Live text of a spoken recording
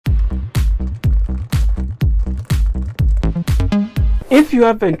If you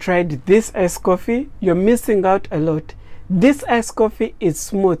haven't tried this iced coffee, you're missing out a lot. This iced coffee is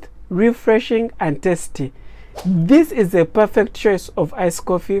smooth, refreshing and tasty. This is a perfect choice of iced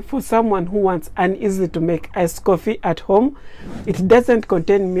coffee for someone who wants an easy to make iced coffee at home. It doesn't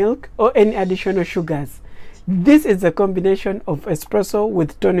contain milk or any additional sugars. This is a combination of espresso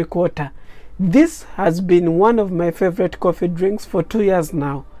with tonic water. This has been one of my favorite coffee drinks for 2 years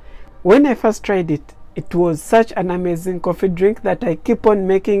now. When I first tried it, it was such an amazing coffee drink that I keep on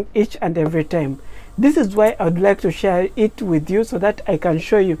making each and every time. This is why I would like to share it with you so that I can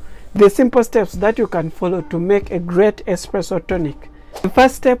show you the simple steps that you can follow to make a great espresso tonic. The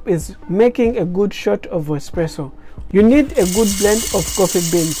first step is making a good shot of espresso. You need a good blend of coffee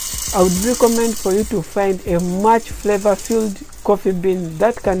beans. I would recommend for you to find a much flavor-filled coffee bean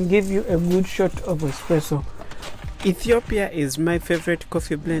that can give you a good shot of espresso. Ethiopia is my favorite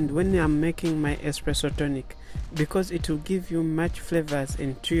coffee blend when I'm making my espresso tonic because it will give you much flavors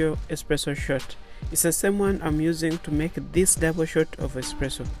into your espresso shot. It's the same one I'm using to make this double shot of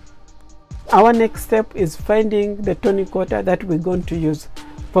espresso. Our next step is finding the tonic water that we're going to use.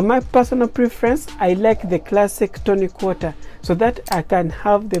 For my personal preference, I like the classic tonic water so that I can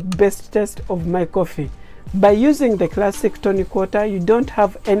have the best taste of my coffee. By using the classic tonic water, you don't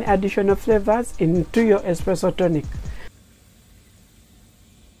have any additional flavors into your espresso tonic.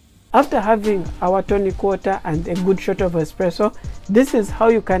 After having our tonic water and a good shot of espresso, this is how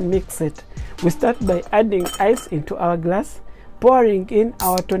you can mix it. We start by adding ice into our glass, pouring in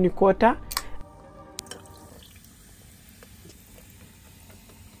our tonic water,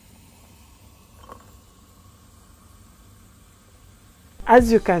 as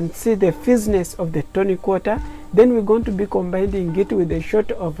you can see the fizziness of the tonic water. Then we're going to be combining it with a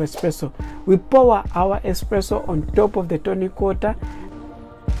shot of espresso. We pour our espresso on top of the tonic water.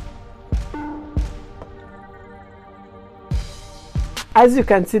 As you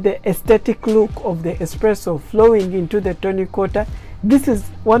can see the aesthetic look of the espresso flowing into the tonic water. This is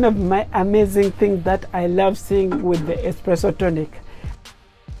one of my amazing things that I love seeing with the espresso tonic.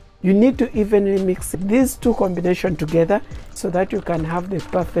 You need to evenly mix these two combinations together so that you can have the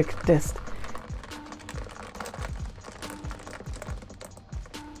perfect taste.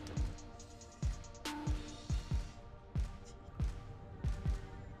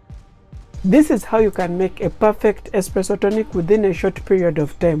 This is how you can make a perfect espresso tonic within a short period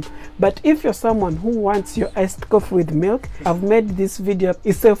of time. But if you're someone who wants your iced coffee with milk, I've made this video.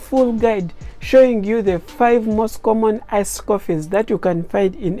 It's a full guide showing you the 5 most common iced coffees that you can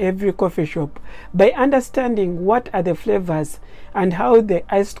find in every coffee shop. By understanding what are the flavors and how the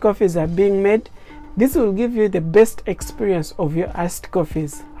iced coffees are being made, this will give you the best experience of your iced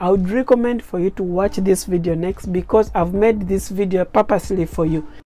coffees. I would recommend for you to watch this video next because I've made this video purposely for you.